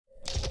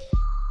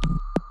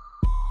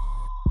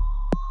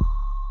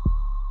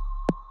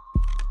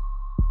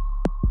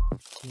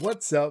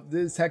What's up?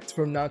 This is Hex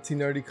from Not Too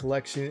Nerdy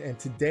Collection, and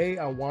today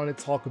I want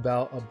to talk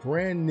about a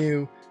brand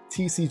new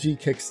TCG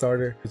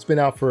Kickstarter. It's been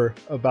out for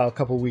about a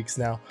couple weeks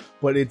now,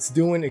 but it's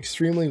doing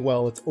extremely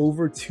well. It's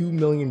over $2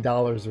 million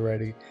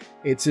already.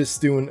 It's just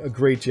doing a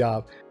great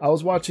job. I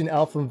was watching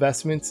Alpha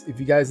Investments. If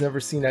you guys never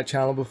seen that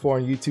channel before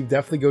on YouTube,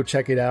 definitely go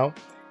check it out.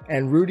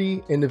 And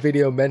Rudy in the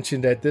video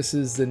mentioned that this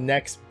is the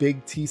next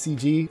big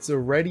TCG. It's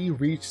already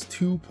reached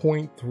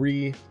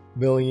 $2.3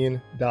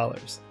 million.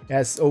 It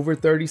has over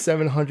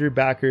 3,700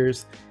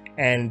 backers,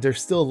 and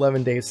there's still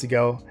 11 days to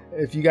go.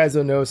 If you guys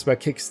don't know, it's about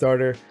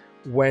Kickstarter.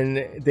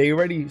 When they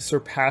already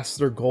surpass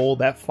their goal,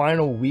 that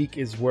final week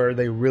is where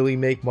they really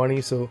make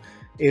money. So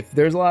if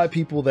there's a lot of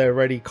people that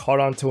already caught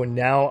on to it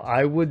now,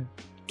 I would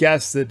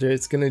guess that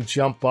it's going to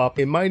jump up.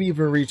 It might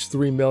even reach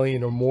 3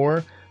 million or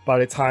more by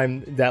the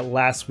time that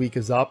last week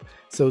is up.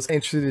 So it's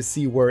interesting to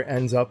see where it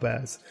ends up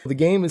as. The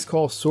game is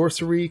called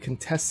Sorcery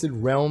Contested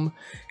Realm.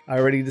 I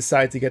already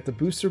decided to get the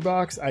booster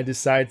box. I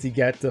decided to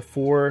get the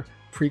 4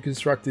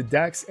 pre-constructed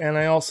decks, and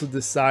I also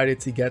decided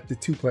to get the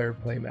 2-player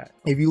playmat.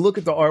 If you look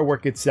at the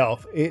artwork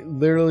itself, it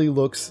literally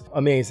looks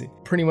amazing.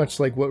 Pretty much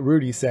like what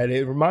Rudy said,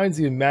 it reminds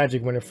you of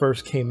Magic when it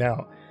first came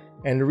out.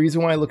 And the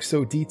reason why it looks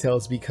so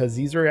detailed is because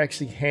these are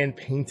actually hand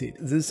painted.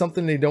 This is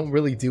something they don't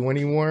really do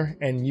anymore,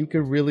 and you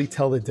can really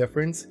tell the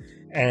difference.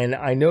 And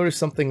I noticed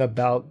something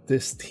about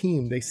this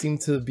team. They seem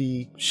to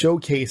be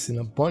showcasing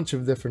a bunch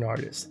of different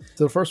artists.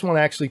 So the first one I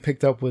actually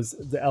picked up was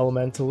the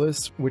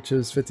Elementalist, which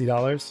is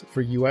 $50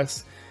 for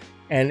US.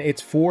 And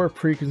it's 4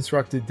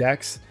 pre-constructed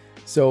decks.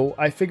 So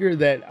I figured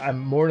that I'm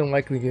more than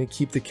likely going to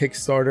keep the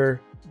Kickstarter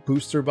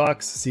booster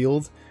box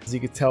sealed. As you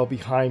can tell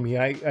behind me,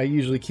 I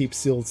usually keep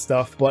sealed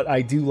stuff, but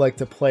I do like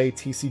to play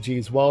TCG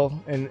as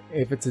well. And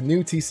if it's a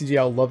new TCG,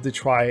 I'll love to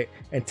try it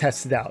and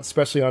test it out,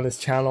 especially on this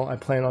channel. I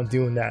plan on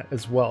doing that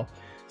as well.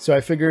 So I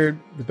figured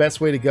the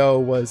best way to go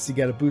was to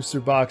get a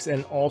booster box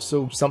and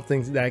also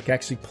something that I can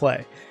actually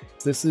play.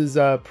 This is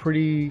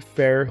pretty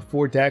fair.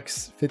 4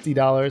 decks,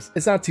 $50.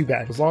 It's not too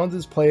bad. As long as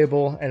it's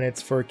playable and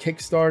it's for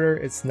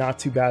Kickstarter, it's not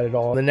too bad at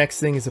all. The next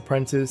thing is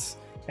Apprentice,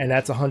 and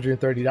that's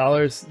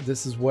 $130.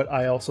 This is what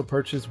I also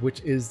purchased,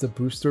 which is the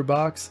booster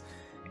box.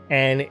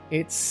 And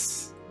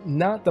it's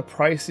not the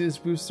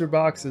priciest booster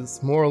box.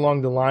 It's more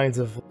along the lines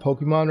of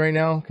Pokemon right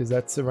now, because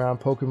that's around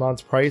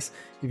Pokemon's price.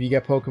 If you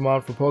get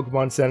Pokemon from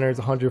Pokemon Center, it's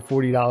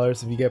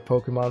 $140. If you get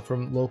Pokemon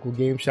from local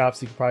game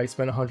shops, you could probably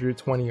spend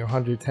 $120 or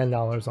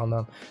 $110 on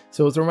them.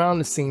 So it's around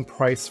the same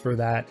price for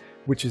that,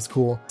 which is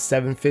cool.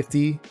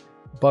 $750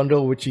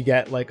 bundle, which you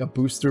get like a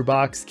booster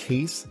box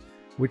case,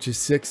 which is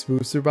 6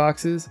 booster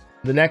boxes.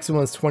 The next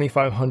one is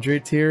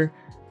 2,500 tier.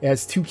 It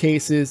has 2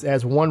 cases, it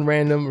has 1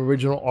 random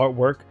original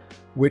artwork,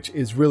 which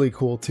is really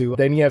cool too.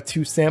 Then you have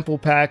 2 sample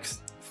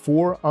packs,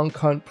 4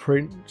 uncut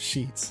print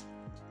sheets.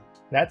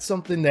 That's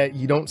something that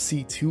you don't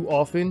see too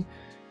often.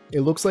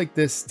 It looks like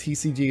this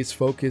TCG is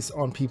focused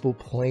on people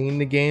playing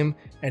the game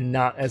and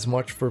not as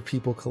much for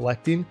people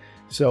collecting.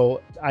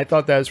 So I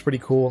thought that was pretty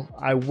cool.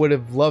 I would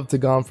have loved to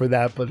gone for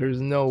that, but there's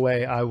no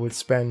way I would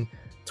spend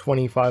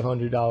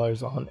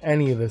 $2,500 on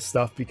any of this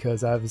stuff,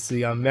 because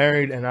obviously I'm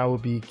married and I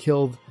would be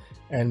killed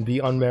and be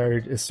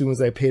unmarried as soon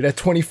as I pay that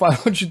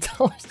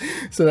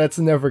 $2,500. So that's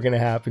never gonna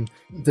happen.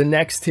 The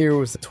next tier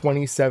was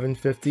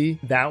 $2,750.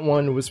 That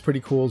one was pretty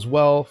cool as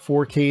well.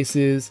 4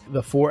 cases,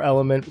 the 4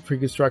 element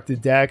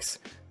pre-constructed decks,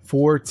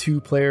 4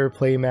 2-player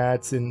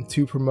playmats, and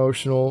 2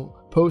 promotional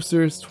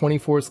posters,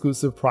 24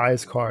 exclusive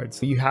prize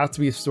cards. You have to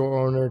be a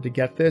store owner to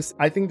get this.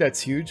 I think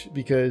that's huge,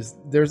 because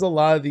there's a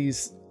lot of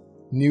these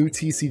new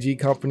TCG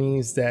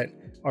companies that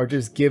are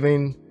just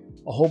giving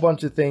a whole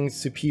bunch of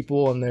things to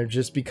people and they're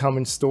just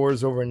becoming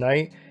stores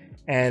overnight.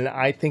 And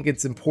I think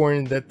it's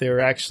important that they're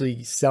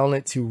actually selling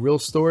it to real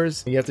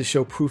stores. You have to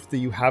show proof that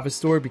you have a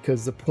store,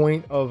 because the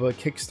point of a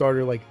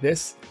Kickstarter like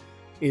this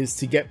is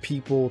to get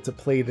people to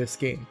play this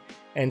game.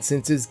 And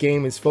since this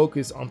game is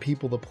focused on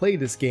people to play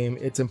this game,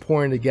 it's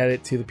important to get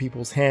it to the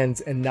people's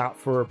hands and not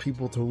for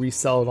people to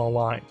resell it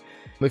online.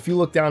 If you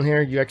look down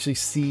here, you actually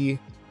see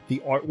the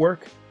artwork.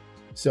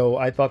 So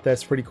I thought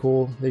that's pretty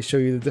cool. They show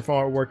you the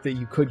different artwork that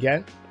you could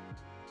get.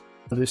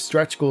 The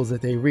stretch goals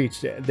that they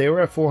reached, they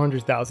were at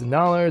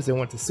 $400,000, they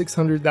went to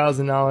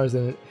 $600,000,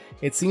 and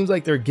it seems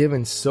like they're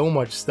giving so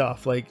much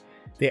stuff. Like,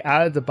 they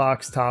added the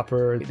box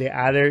topper, they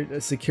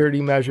added security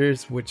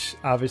measures, which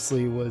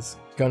obviously was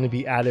going to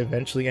be added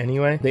eventually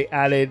anyway. They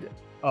added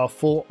a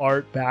full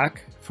art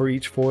back for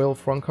each foil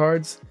front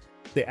cards.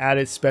 They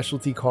added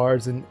specialty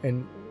cards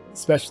and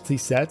specialty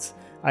sets.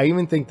 I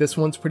even think this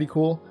one's pretty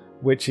cool,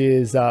 which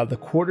is the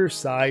quarter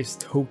size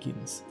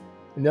tokens.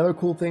 Another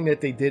cool thing that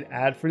they did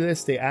add for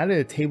this, they added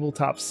a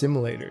tabletop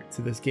simulator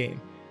to this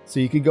game. So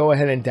you could go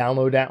ahead and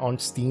download that on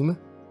Steam.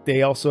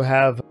 They also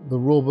have the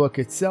rulebook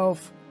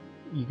itself.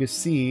 You can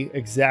see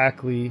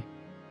exactly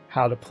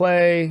how to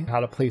play,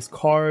 how to place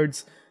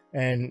cards,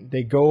 and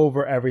they go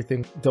over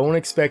everything. Don't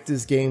expect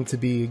this game to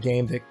be a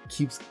game that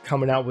keeps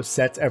coming out with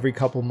sets every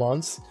couple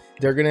months.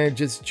 They're gonna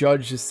just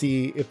judge to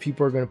see if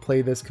people are gonna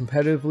play this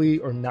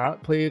competitively or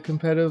not play it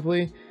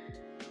competitively.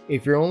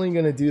 If you're only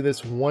gonna do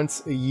this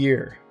once a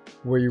year,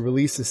 where you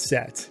release a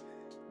set.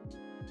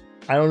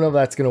 I don't know if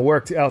that's going to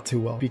work out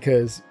too well,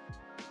 because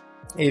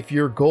if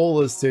your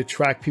goal is to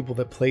attract people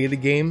that play the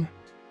game,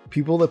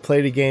 people that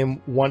play the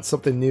game want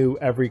something new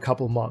every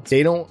couple months.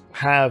 They don't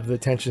have the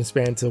attention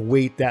span to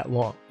wait that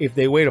long. If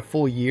they wait a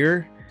full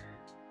year,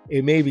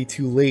 it may be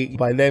too late.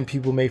 By then,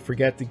 people may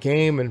forget the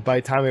game, and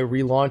by the time it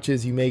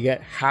relaunches, you may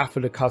get half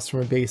of the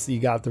customer base that you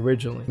got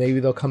originally.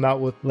 Maybe they'll come out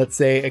with, let's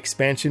say,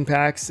 expansion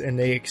packs, and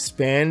they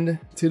expand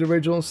to the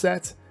original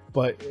set,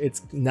 but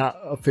it's not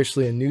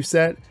officially a new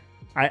set.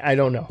 I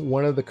don't know.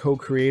 One of the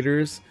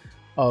co-creators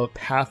of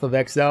Path of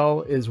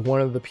Exile is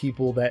one of the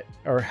people that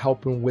are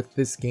helping with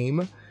this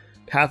game.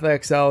 Path of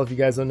Exile, if you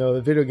guys don't know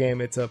the video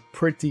game, it's a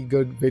pretty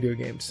good video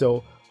game.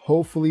 So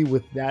hopefully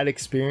with that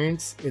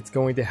experience, it's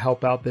going to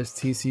help out this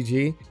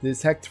TCG. This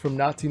is Hector from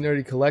Not Too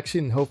Nerdy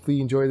Collection. Hopefully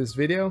you enjoy this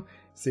video.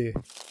 See you.